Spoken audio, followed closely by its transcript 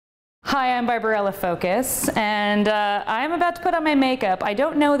Hi, I'm Barbarella Fokos, and I'm about to put on my makeup. I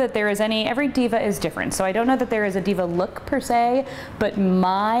don't know that there is every diva is different, so I don't know that there is a diva look per se, but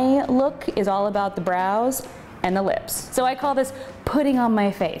my look is all about the brows and the lips. So I call this putting on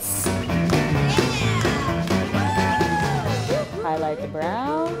my face. Highlight the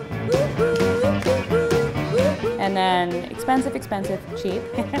brow, and then expensive, cheap.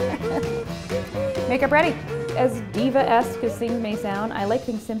 Makeup ready. As diva-esque as things may sound, I like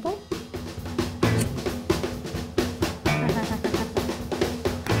things simple.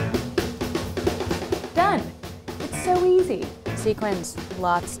 Done. It's so easy. Sequins,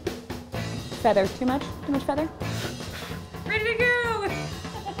 lots. Feather, too much? Too much feather? Ready to go!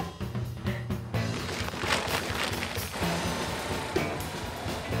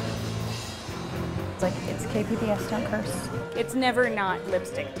 It's KPBS, don't curse. It's never not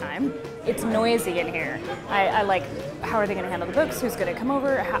lipstick time. It's noisy in here. I like, how are they gonna handle the books? Who's gonna come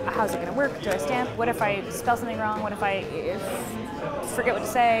over? How's it gonna work? Do I stamp? What if I spell something wrong? What if I forget what to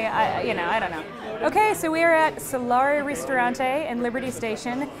say? I don't know. Okay, so we are at Solare Ristorante in Liberty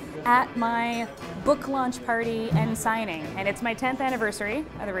Station at my book launch party and signing. And it's my 10th anniversary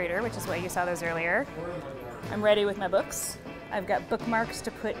of the Reader, which is what you saw those earlier. I'm ready with my books. I've got bookmarks to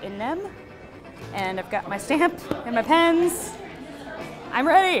put in them. And I've got my stamp and my pens. I'm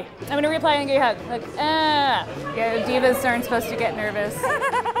ready. I'm gonna reapply and give you a hug. Like, Yeah, divas aren't supposed to get nervous.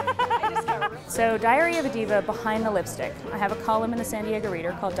 So, Diary of a Diva, behind the lipstick. I have a column in the San Diego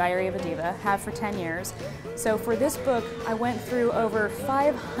Reader called Diary of a Diva, have for 10 years. So for this book, I went through over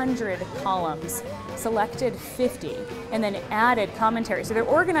 500 columns, selected 50, and then added commentary. So they're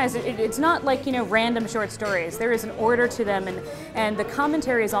organized, it's not like, random short stories. There is an order to them, and the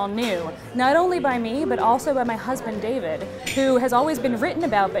commentary is all new. Not only by me, but also by my husband, David, who has always been written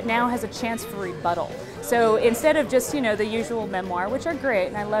about, but now has a chance for rebuttal. So instead of just, the usual memoir, which are great,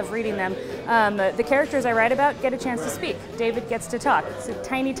 and I love reading them, the characters I write about get a chance to speak. David gets to talk. So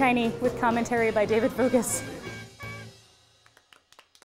tiny with commentary by David Fokos.